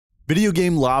Video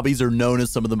game lobbies are known as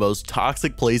some of the most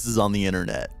toxic places on the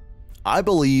internet. I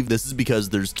believe this is because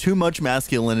there's too much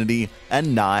masculinity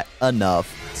and not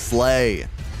enough slay.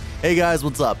 Hey guys,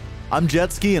 what's up? I'm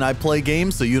Jetski and I play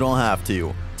games so you don't have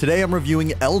to. Today I'm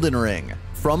reviewing Elden Ring,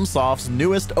 FromSoft's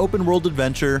newest open world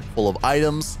adventure full of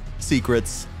items,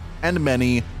 secrets, and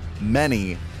many,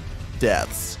 many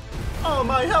deaths. Oh,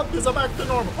 my health is back to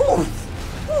normal.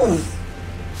 Oof! Oof!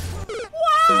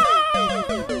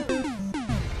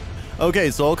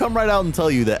 Okay, so I'll come right out and tell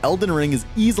you that Elden Ring is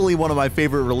easily one of my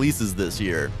favorite releases this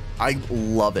year. I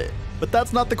love it. But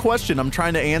that's not the question I'm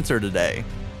trying to answer today.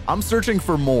 I'm searching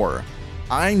for more.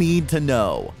 I need to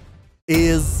know,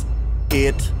 is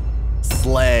it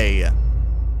slay?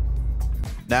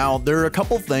 Now, there are a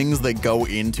couple things that go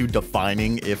into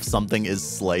defining if something is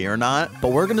slay or not,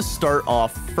 but we're gonna start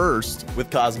off first with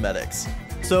cosmetics.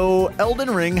 So Elden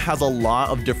Ring has a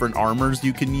lot of different armors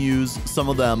you can use, some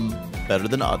of them better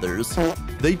than others.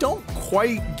 They don't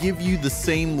quite give you the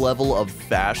same level of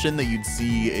fashion that you'd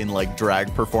see in like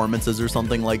drag performances or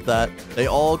something like that. They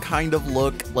all kind of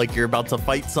look like you're about to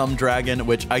fight some dragon,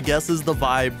 which I guess is the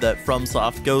vibe that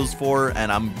FromSoft goes for,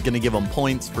 and I'm gonna give them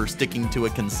points for sticking to a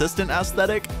consistent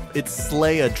aesthetic. It's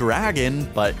slay a dragon,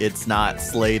 but it's not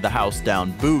slay the house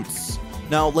down boots.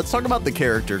 Now let's talk about the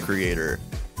character creator.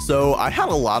 So I had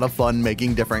a lot of fun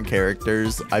making different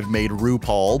characters. I've made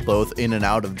RuPaul, both in and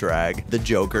out of drag, the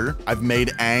Joker. I've made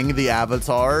Aang the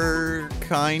Avatar,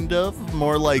 kind of,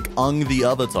 more like Ung the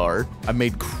Avatar. I've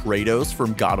made Kratos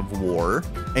from God of War.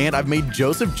 And I've made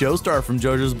Joseph Joestar from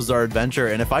JoJo's Bizarre Adventure.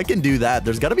 And if I can do that,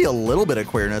 there's gotta be a little bit of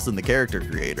queerness in the character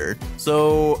creator.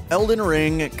 So Elden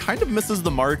Ring kind of misses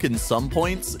the mark in some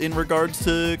points in regards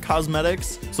to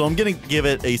cosmetics. So I'm gonna give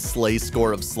it a slay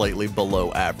score of slightly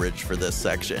below average for this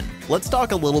section. Let's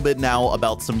talk a little bit now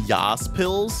about some Yas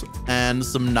pills and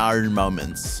some Nard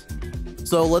moments.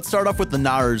 So let's start off with the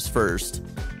Nards first.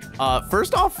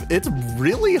 First off, it's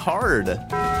really hard.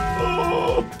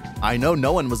 I know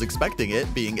no one was expecting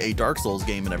it, being a Dark Souls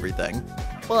game and everything,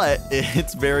 but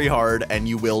it's very hard and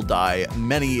you will die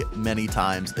many, many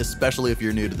times, especially if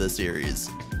you're new to the series.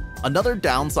 Another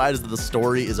downside is that the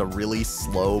story is a really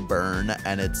slow burn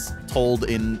and it's told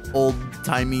in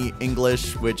old-timey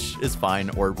English, which is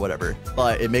fine or whatever,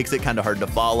 but it makes it kind of hard to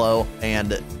follow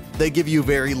and they give you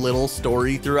very little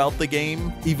story throughout the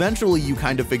game. Eventually you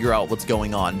kind of figure out what's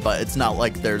going on, but it's not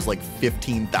like there's like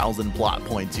 15,000 plot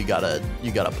points you gotta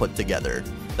put together.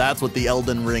 That's what the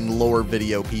Elden Ring lore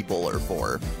video people are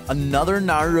for. Another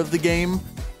Nard of the game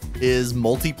is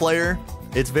multiplayer.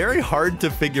 It's very hard to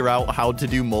figure out how to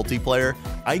do multiplayer.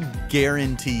 I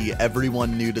guarantee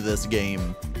everyone new to this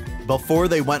game, before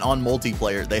they went on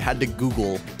multiplayer, they had to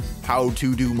Google how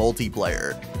to do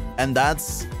multiplayer, and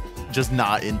that's just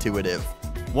not intuitive.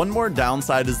 One more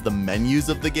downside is the menus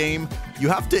of the game. You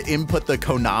have to input the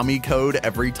Konami code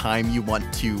every time you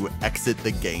want to exit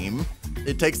the game.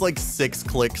 It takes like 6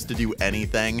 clicks to do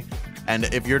anything. And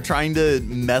if you're trying to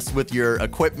mess with your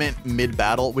equipment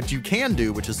mid-battle, which you can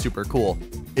do, which is super cool,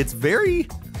 it's very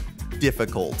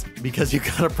difficult because you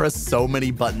gotta press so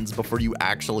many buttons before you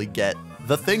actually get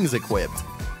the things equipped.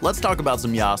 Let's talk about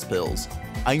some Yas pills.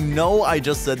 I know I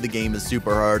just said the game is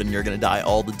super hard and you're gonna die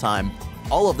all the time.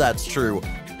 All of that's true,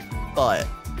 but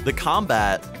the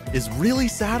combat is really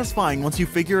satisfying once you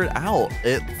figure it out.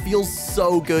 It feels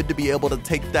so good to be able to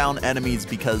take down enemies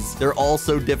because they're all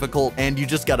so difficult and you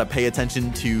just gotta pay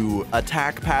attention to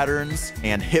attack patterns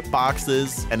and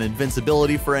hitboxes and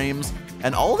invincibility frames,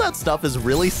 and all that stuff is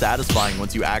really satisfying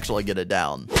once you actually get it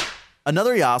down.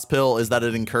 Another Yas pill is that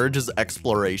it encourages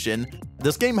exploration.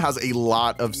 This game has a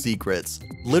lot of secrets.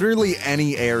 Literally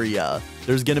any area,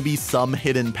 there's gonna be some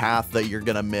hidden path that you're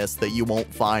gonna miss that you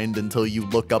won't find until you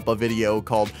look up a video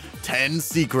called 10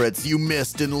 Secrets You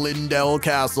Missed in Lindell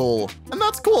Castle. And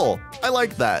that's cool. I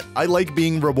like that. I like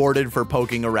being rewarded for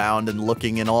poking around and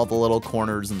looking in all the little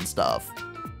corners and stuff.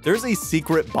 There's a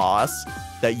secret boss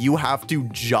that you have to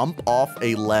jump off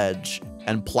a ledge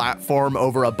and platform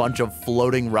over a bunch of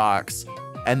floating rocks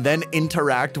and then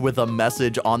interact with a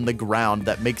message on the ground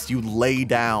that makes you lay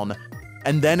down,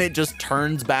 and then it just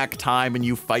turns back time and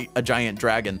you fight a giant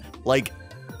dragon. Like,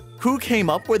 who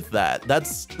came up with that?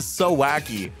 That's so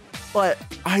wacky, but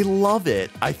I love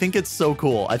it. I think it's so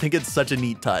cool. I think it's such a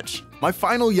neat touch. My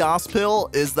final Yas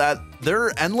pill is that there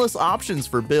are endless options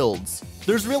for builds.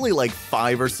 There's really like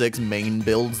 5 or 6 main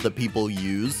builds that people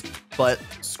use, but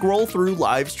scroll through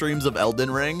live streams of Elden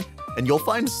Ring and you'll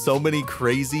find so many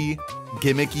crazy,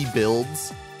 gimmicky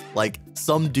builds. Like,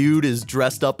 some dude is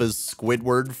dressed up as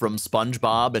Squidward from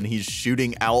SpongeBob and he's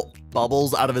shooting out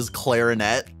bubbles out of his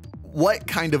clarinet. What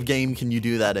kind of game can you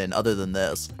do that in other than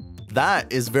this?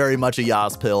 That is very much a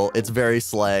Yas pill. It's very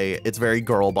slay. It's very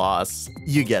girl boss.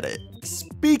 You get it.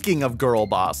 Speaking of girl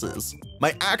bosses,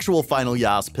 my actual final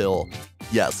Yas pill,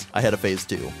 yes, I had a phase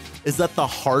 2, is that the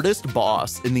hardest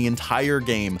boss in the entire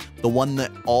game, the one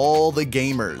that all the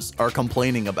gamers are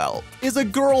complaining about, is a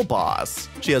girl boss.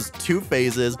 She has 2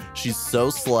 phases, she's so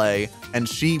slay, and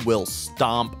she will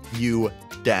stomp you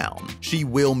down. She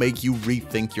will make you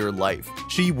rethink your life.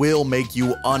 She will make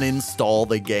you uninstall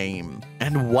the game.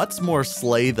 And what's more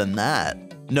slay than that?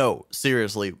 No,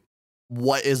 seriously,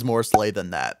 what is more slay than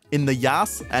that? In the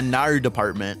Yas and Naru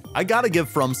department, I gotta give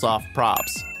FromSoft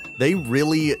props. They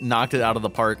really knocked it out of the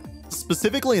park.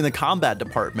 Specifically in the combat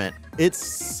department, it's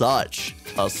such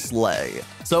a slay.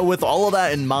 So with all of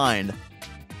that in mind,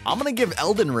 I'm gonna give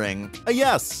Elden Ring a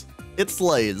yes. It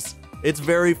slays. It's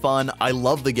very fun. I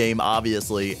love the game,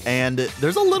 obviously, and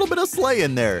there's a little bit of slay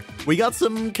in there. We got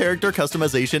some character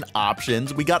customization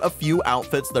options. We got a few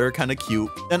outfits that are kind of cute.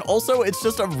 And also, it's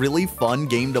just a really fun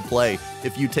game to play.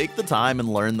 If you take the time and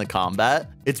learn the combat,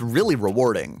 it's really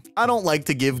rewarding. I don't like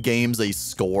to give games a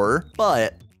score,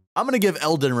 but I'm gonna give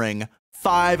Elden Ring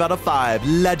 5 out of 5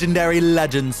 legendary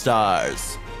legend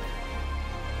stars.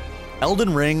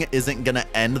 Elden Ring isn't gonna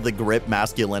end the grip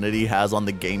masculinity has on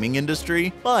the gaming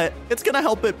industry, but it's gonna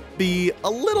help it be a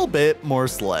little bit more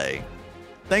slay.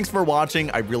 Thanks for watching,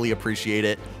 I really appreciate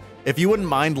it. If you wouldn't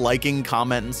mind liking,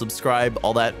 comment, and subscribe,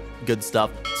 all that good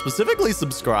stuff. Specifically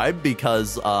subscribe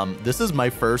because this is my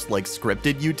first like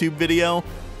scripted YouTube video.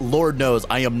 Lord knows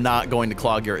I am not going to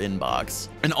clog your inbox.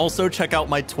 And also check out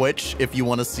my Twitch if you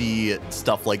want to see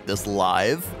stuff like this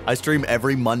live. I stream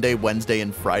every Monday, Wednesday,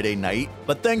 and Friday night.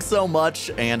 But thanks so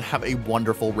much and have a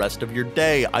wonderful rest of your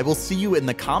day. I will see you in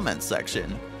the comments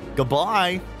section.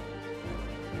 Goodbye.